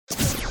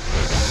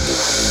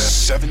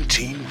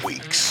17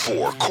 weeks,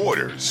 4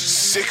 quarters,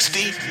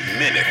 60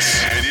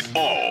 minutes, and it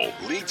all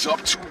leads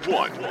up to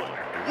one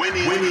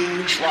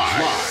winning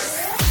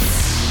drive.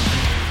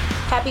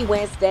 Happy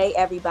Wednesday,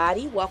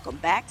 everybody. Welcome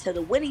back to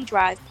the Winning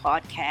Drive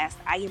podcast.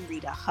 I am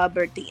Rita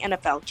Hubbard, the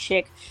NFL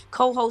chick,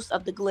 co-host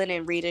of the Glenn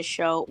and Rita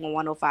show on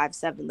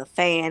 105.7 The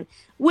Fan,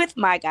 with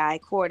my guy,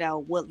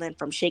 Cordell Woodland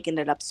from Shaking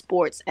It Up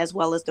Sports, as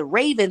well as the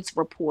Ravens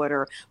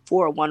reporter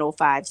for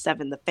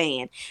 105.7 The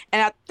Fan.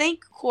 And I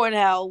think,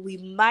 Cordell, we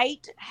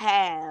might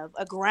have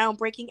a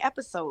groundbreaking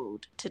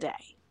episode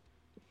today.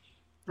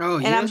 Oh,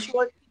 and I'm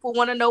sure people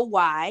want to know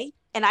why.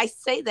 And I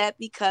say that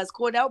because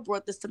Cordell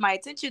brought this to my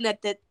attention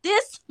that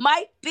this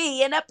might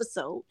be an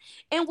episode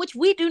in which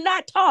we do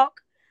not talk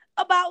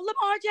about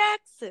Lamar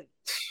Jackson.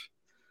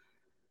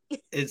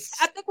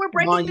 I think we're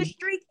breaking the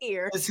streak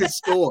here. It's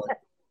historic.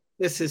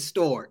 It's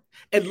historic.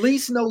 At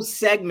least no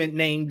segment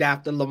named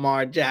after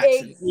Lamar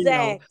Jackson.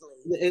 Exactly.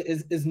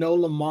 Is no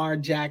Lamar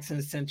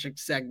Jackson centric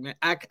segment.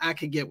 I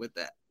could get with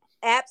that.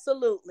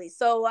 Absolutely.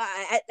 So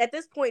at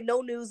this point,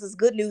 no news is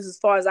good news as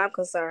far as I'm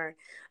concerned.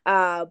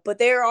 But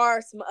there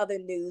are some other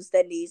news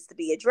that needs to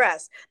be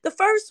addressed. The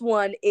first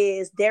one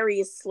is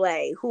Darius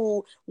Slay,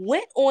 who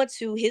went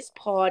onto his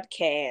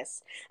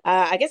podcast.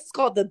 I guess it's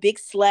called The Big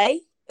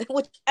Slay,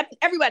 which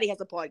everybody has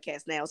a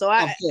podcast now. So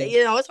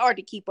it's hard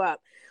to keep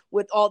up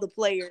with all the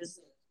players'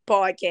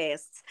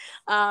 podcasts.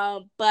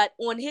 But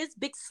on his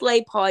Big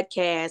Slay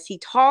podcast, he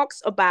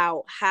talks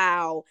about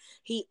how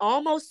he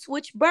almost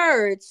switched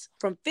birds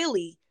from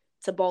Philly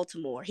to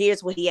Baltimore.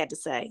 Here's what he had to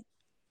say.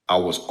 I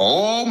was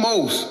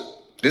almost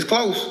this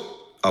close.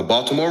 A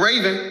Baltimore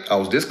Raven. I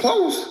was this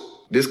close.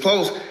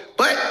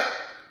 But,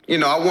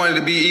 I wanted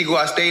to be Eagle.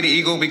 I stayed the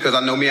Eagle because I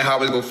know me and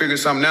Howard's going to figure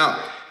something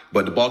out.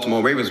 But the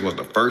Baltimore Ravens was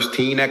the first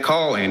team that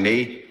called, and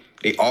they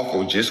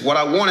offered just what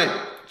I wanted.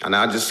 And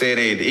I just said,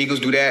 hey, the Eagles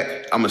do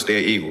that, I'm going to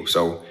stay an Eagle.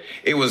 So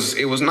it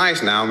was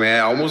nice now,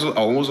 man. I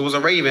almost was a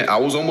Raven. I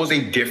was almost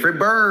a different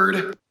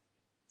bird.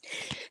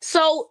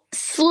 So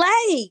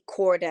Slay,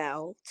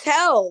 Cordell,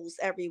 tells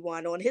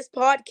everyone on his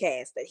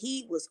podcast that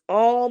he was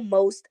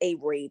almost a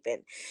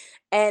Raven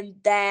and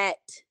that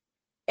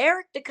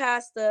Eric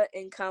DeCosta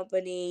and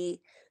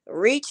company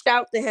reached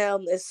out to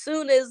him as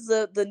soon as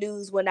the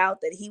news went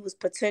out that he was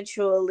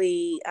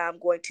potentially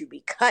going to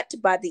be cut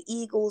by the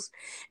Eagles.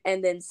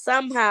 And then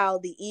somehow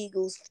the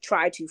Eagles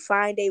tried to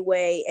find a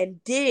way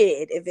and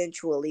did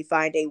eventually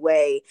find a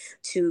way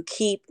to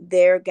keep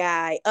their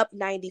guy up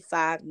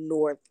 95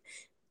 North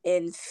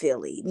in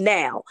Philly.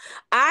 Now,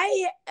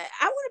 I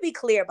want to be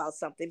clear about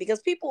something because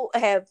people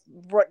have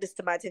brought this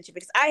to my attention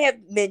because I have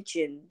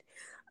mentioned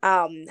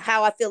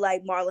how I feel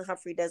like Marlon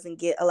Humphrey doesn't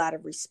get a lot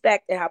of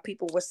respect and how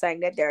people were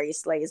saying that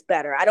Darius Slay is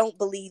better. I don't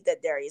believe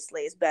that Darius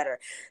Slay is better.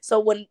 So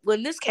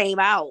when this came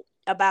out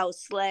about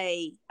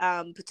Slay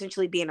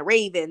potentially being a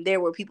Raven, there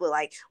were people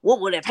like,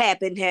 what would have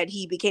happened had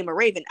he became a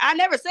Raven? I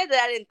never said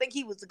that I didn't think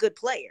he was a good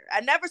player.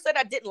 I never said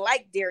I didn't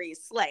like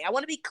Darius Slay. I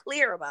want to be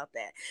clear about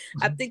that.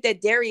 Mm-hmm. I think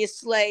that Darius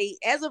Slay,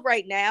 as of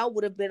right now,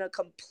 would have been a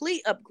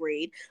complete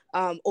upgrade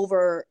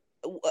over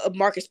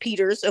Marcus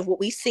Peters of what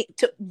we see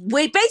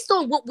based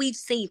on what we've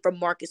seen from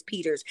Marcus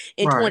Peters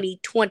in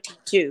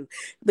 2022,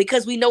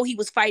 because we know he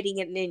was fighting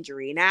an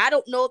injury. Now, I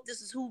don't know if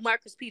this is who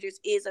Marcus Peters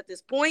is at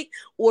this point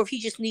or if he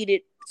just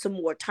needed some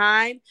more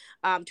time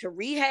to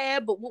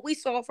rehab. But what we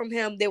saw from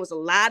him, there was a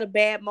lot of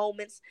bad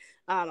moments,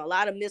 a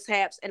lot of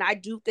mishaps. And I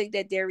do think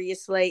that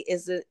Darius Slay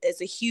is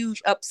a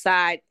huge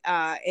upside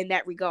in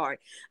that regard.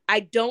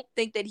 I don't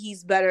think that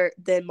he's better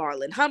than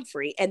Marlon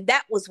Humphrey. And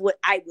that was what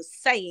I was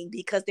saying,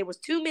 because there was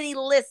too many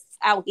lists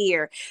out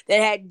here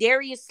that had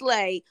Darius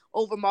Slay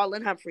over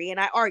Marlon Humphrey, and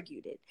I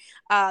argued it.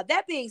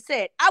 That being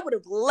said, I would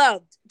have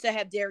loved to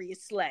have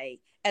Darius Slay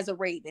as a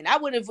Raven. I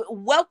would have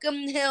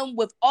welcomed him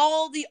with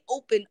all the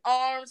open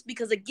arms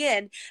because,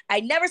 again, I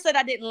never said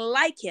I didn't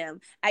like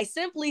him. I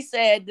simply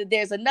said that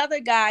there's another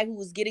guy who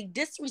was getting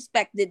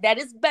disrespected that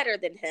is better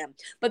than him.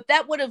 But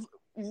that would have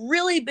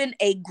really been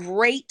a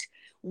great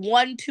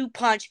 1-2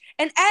 punch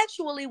and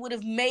actually would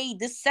have made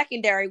this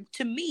secondary,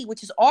 to me,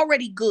 which is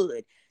already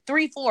good,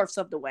 3/4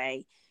 of the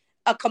way,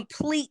 a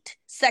complete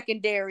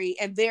secondary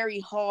and very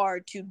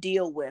hard to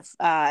deal with,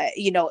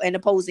 in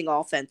opposing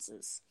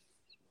offenses.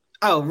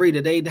 Oh,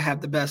 Rita, they'd have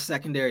the best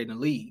secondary in the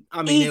league.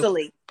 I mean,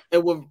 easily.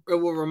 It will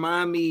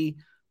remind me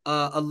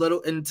a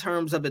little in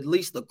terms of at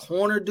least the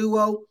corner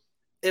duo.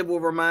 It will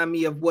remind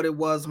me of what it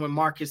was when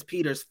Marcus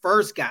Peters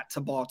first got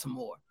to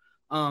Baltimore.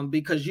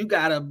 Because you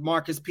got a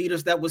Marcus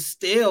Peters that was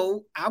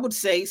still, I would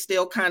say,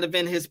 still kind of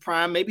in his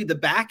prime, maybe the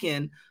back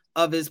end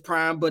of his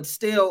prime, but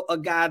still a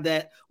guy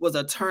that was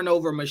a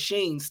turnover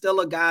machine,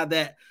 still a guy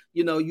that,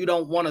 you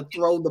don't want to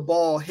throw the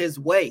ball his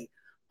way.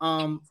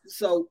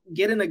 So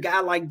getting a guy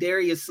like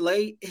Darius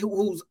Slay,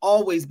 who's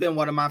always been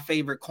one of my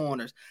favorite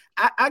corners,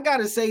 I got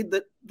to say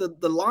that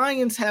the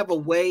Lions have a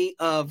way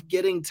of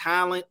getting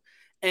talent,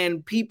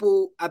 and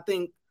people, I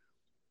think,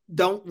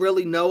 don't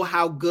really know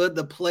how good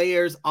the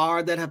players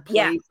are that have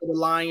played for the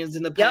Lions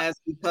in the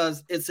past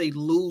because it's a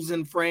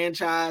losing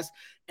franchise.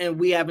 and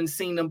we haven't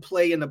seen them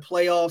play in the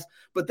playoffs,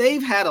 but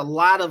they've had a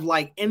lot of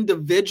like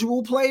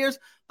individual players,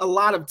 a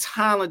lot of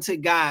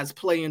talented guys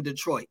play in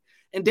Detroit.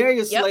 And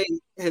Darius Slay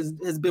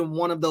has been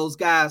one of those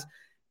guys.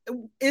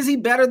 Is he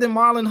better than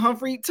Marlon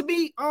Humphrey? To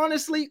me,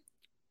 honestly,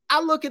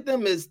 I look at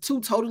them as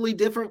two totally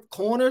different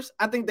corners.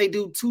 I think they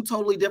do two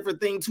totally different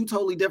things, two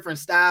totally different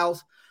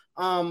styles.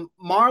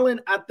 Marlon,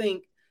 I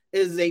think,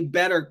 is a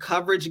better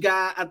coverage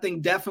guy. I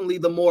think definitely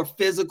the more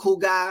physical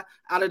guy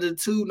out of the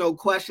two, no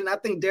question. I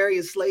think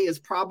Darius Slay is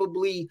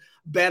probably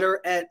better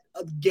at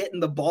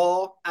getting the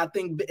ball. I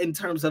think in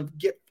terms of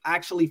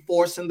actually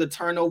forcing the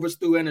turnovers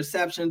through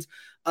interceptions,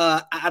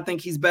 I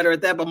think he's better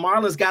at that. But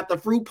Marlon's got the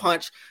fruit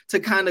punch to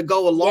kind of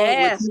go along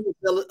with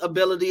his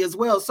ability as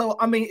well. So,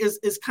 I mean,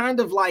 it's kind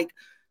of like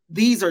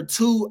these are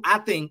two, I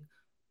think,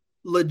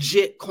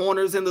 legit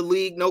corners in the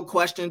league. No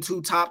question,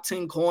 two top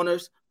 10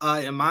 corners,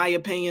 in my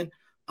opinion.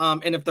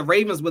 And if the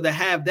Ravens would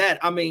have that,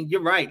 I mean,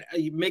 you're right.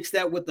 You mix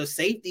that with the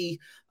safety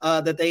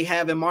that they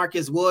have in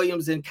Marcus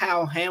Williams and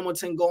Kyle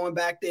Hamilton going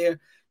back there,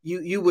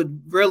 you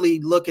would really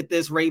look at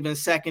this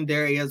Ravens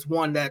secondary as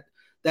one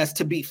that's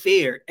to be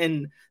feared.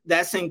 And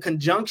that's in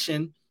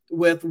conjunction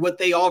with what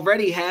they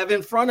already have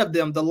in front of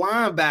them, the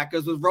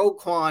linebackers with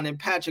Roquan and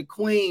Patrick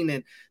Queen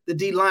and the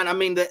D-line. I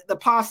mean, the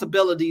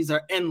possibilities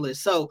are endless.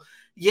 So,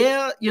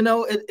 yeah,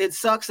 it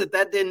sucks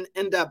that didn't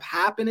end up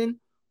happening.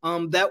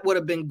 That would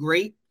have been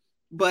great.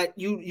 But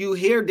you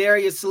hear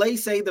Darius Slay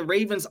say the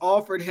Ravens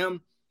offered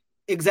him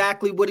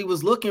exactly what he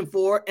was looking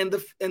for, and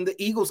the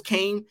Eagles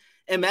came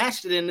and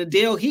matched it. And the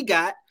deal he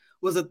got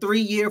was a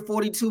 3-year,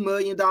 $42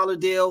 million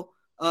deal.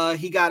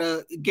 He got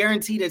a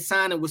guaranteed at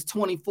signing was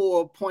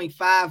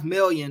 $24.5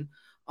 million.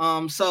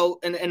 So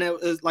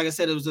it was, like I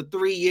said, it was a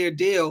 3-year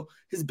deal.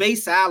 His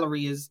base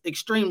salary is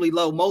extremely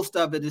low. Most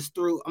of it is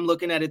through, I'm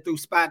looking at it through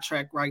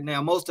SpotTrack right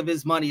now. Most of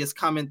his money is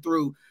coming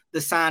through the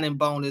signing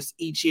bonus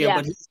each year,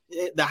 but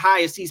the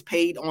highest he's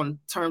paid on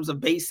terms of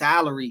base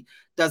salary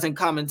doesn't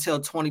come until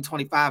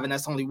 2025, and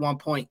that's only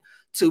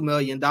 $1.2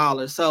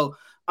 million. So,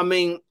 I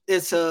mean,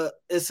 it's a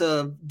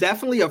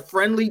definitely a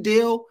friendly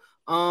deal.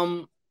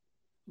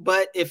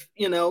 But if,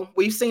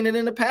 we've seen it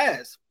in the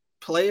past,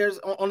 players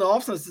on the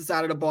offensive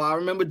side of the ball. I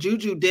remember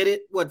Juju did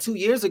it, 2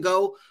 years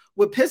ago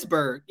with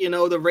Pittsburgh.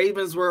 The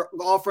Ravens were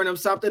offering him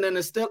something, and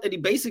he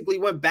basically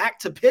went back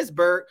to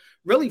Pittsburgh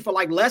really for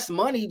like less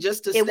money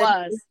just to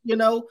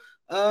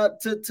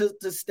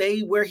to stay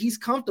where he's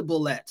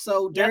comfortable at.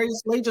 So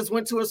Darius Slay just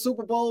went to a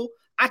Super Bowl.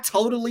 I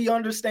totally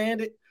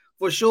understand it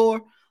for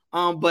sure.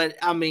 But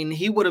I mean,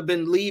 he would have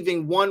been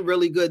leaving one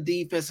really good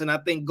defense, and I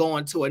think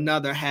going to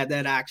another had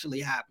that actually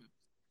happened.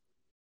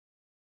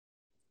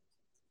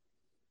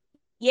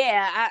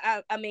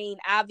 Yeah, I mean,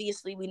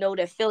 obviously we know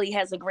that Philly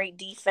has a great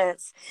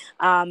defense.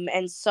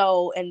 And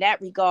so in that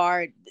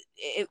regard,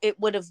 it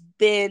would have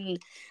been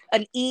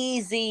an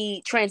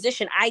easy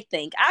transition, I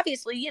think.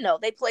 Obviously,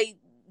 they play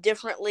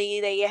differently.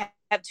 They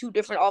have two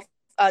different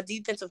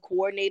defensive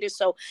coordinators.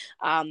 So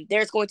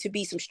there's going to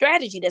be some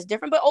strategy that's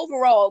different. But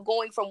overall,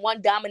 going from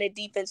one dominant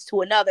defense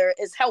to another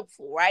is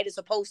helpful, right? As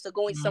opposed to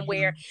going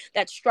somewhere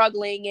that's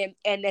struggling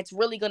and that's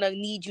really going to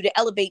need you to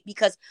elevate,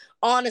 because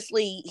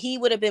honestly, he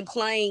would have been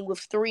playing with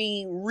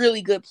 3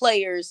 really good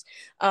players,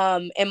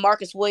 and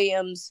Marcus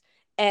Williams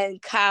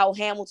and Kyle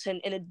Hamilton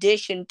in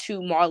addition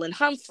to Marlon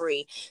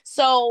Humphrey.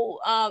 So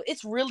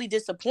it's really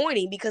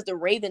disappointing because the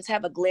Ravens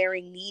have a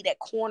glaring need at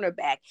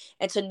cornerback,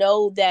 and to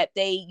know that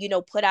they,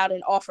 put out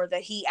an offer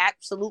that he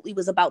absolutely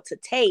was about to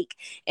take,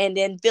 and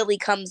then Philly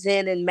comes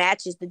in and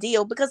matches the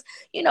deal, because,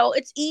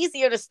 it's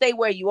easier to stay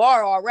where you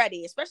are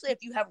already, especially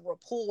if you have a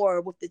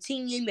rapport with the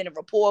team and a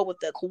rapport with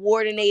the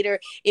coordinator.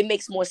 It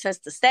makes more sense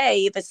to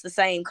stay if it's the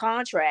same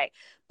contract.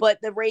 But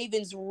the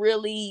Ravens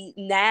really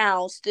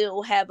now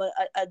still have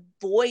a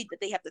void that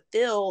they have to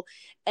fill.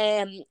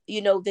 And,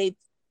 they've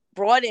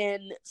brought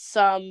in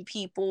some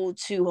people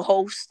to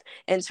host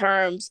in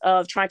terms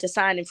of trying to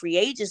sign in free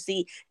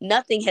agency.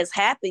 Nothing has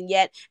happened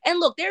yet. And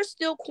look, there's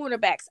still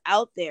cornerbacks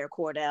out there,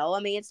 Cordell.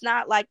 I mean, it's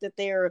not like that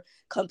they're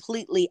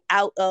completely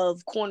out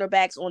of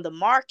cornerbacks on the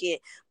market.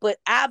 But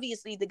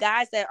obviously, the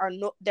guys that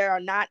are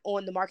not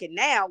on the market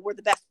now were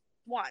the best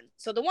ones.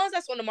 So the ones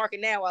that's on the market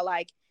now are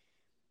like,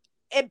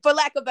 and for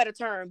lack of a better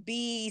term,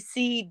 B,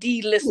 C,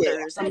 D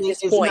listers at this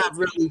point.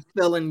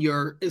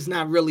 It's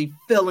not really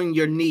filling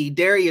your need.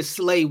 Darius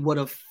Slay would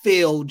have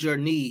filled your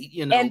need,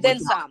 and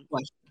then some.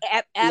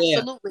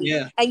 Absolutely.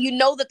 Yeah. And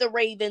that the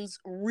Ravens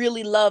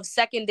really love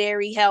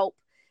secondary help.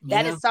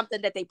 That is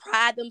something that they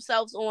pride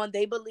themselves on.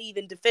 They believe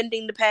in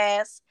defending the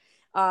pass.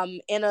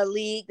 In a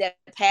league that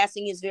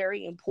passing is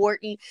very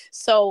important.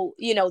 So,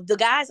 the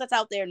guys that's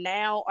out there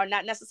now are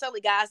not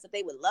necessarily guys that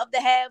they would love to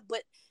have,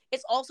 but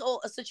it's also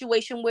a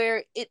situation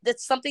where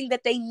that's something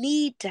that they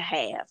need to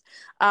have.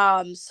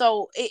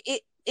 So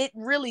it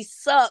really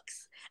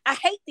sucks. I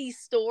hate these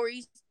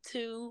stories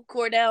too,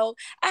 Cordell.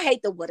 I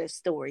hate the what if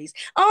stories.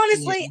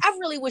 Honestly, I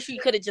really wish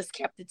you could have just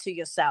kept it to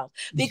yourself,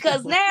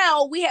 because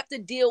now we have to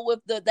deal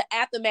with the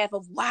aftermath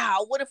of,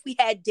 wow, what if we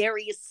had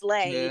Darius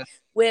Slay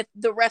with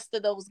the rest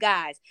of those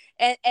guys?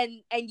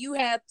 And you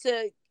have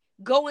to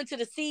go into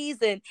the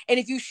season, and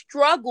if you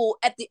struggle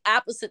at the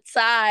opposite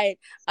side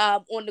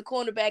on the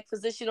cornerback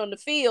position on the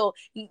field,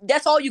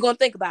 that's all you're going to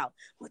think about.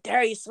 Well,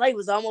 Darius Slay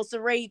was almost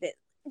a Raven.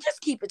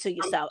 Just keep it to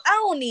yourself. I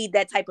don't need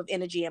that type of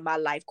energy in my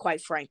life,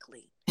 quite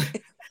frankly.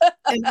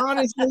 And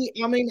honestly,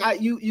 I mean,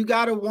 you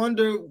got to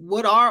wonder,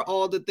 what are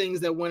all the things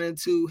that went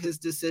into his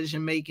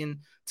decision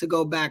making to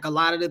go back? A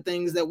lot of the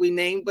things that we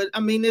named, but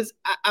I mean,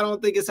 I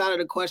don't think it's out of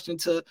the question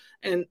to.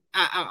 And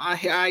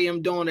I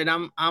am doing it.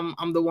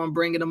 I'm the one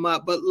bringing him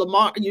up. But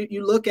Lamar,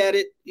 you look at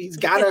it, he's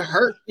got to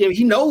hurt.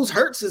 He knows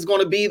Hurts is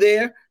going to be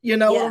there. You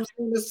know what I'm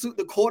saying?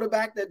 The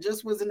quarterback that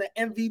just was in the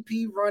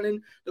MVP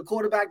running, the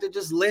quarterback that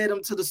just led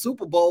him to the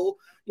Super Bowl.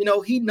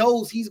 He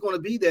knows he's going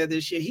to be there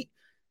this year.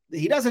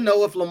 He doesn't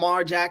know if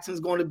Lamar Jackson's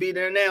going to be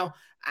there now.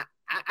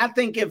 I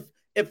think if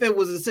it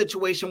was a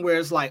situation where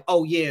it's like,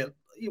 oh yeah,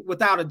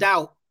 without a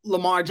doubt,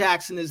 Lamar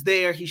Jackson is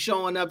there. He's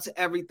showing up to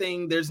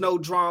everything. There's no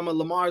drama.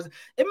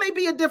 It may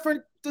be a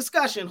different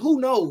discussion. Who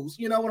knows?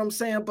 You know what I'm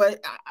saying?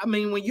 But I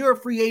mean, when you're a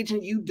free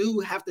agent, you do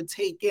have to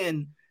take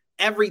in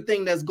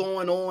everything that's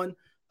going on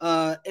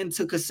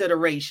into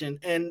consideration.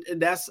 And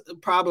that's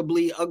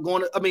probably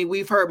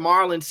we've heard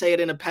Marlon say it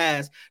in the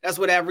past. That's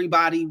what every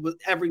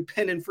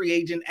pending free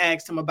agent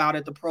asked him about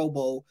at the Pro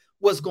Bowl.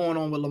 What's going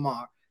on with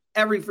Lamar?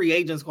 Every free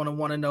agent's going to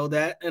want to know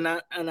that. And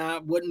I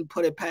wouldn't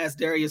put it past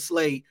Darius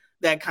Slay,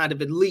 that kind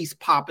of at least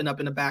popping up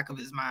in the back of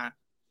his mind.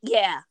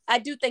 Yeah, I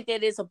do think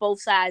that is a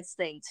both sides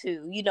thing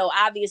too.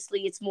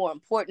 Obviously it's more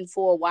important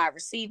for a wide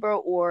receiver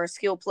or a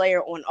skilled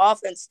player on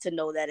offense to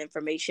know that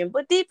information.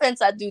 But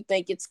defense, I do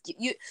think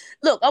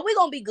look, are we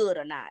going to be good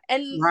or not?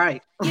 And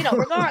right.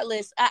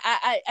 Regardless,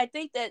 I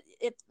think that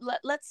if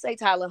let's say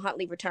Tyler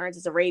Huntley returns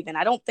as a Raven,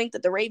 I don't think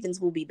that the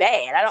Ravens will be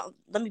bad.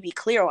 Let me be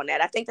clear on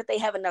that. I think that they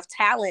have enough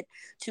talent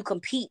to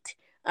compete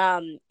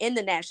in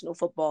the National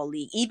Football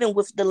League, even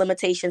with the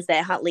limitations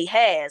that Huntley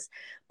has.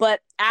 But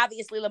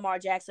obviously Lamar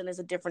Jackson is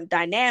a different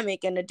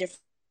dynamic and a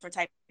different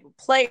type of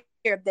player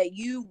that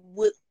you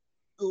would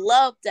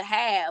love to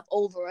have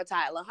over a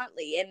Tyler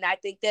Huntley. And I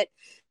think that,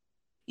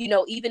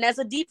 even as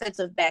a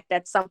defensive back,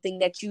 that's something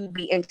that you'd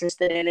be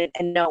interested in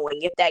and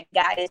knowing if that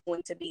guy is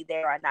going to be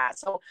there or not.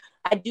 So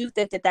I do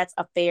think that that's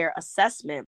a fair assessment.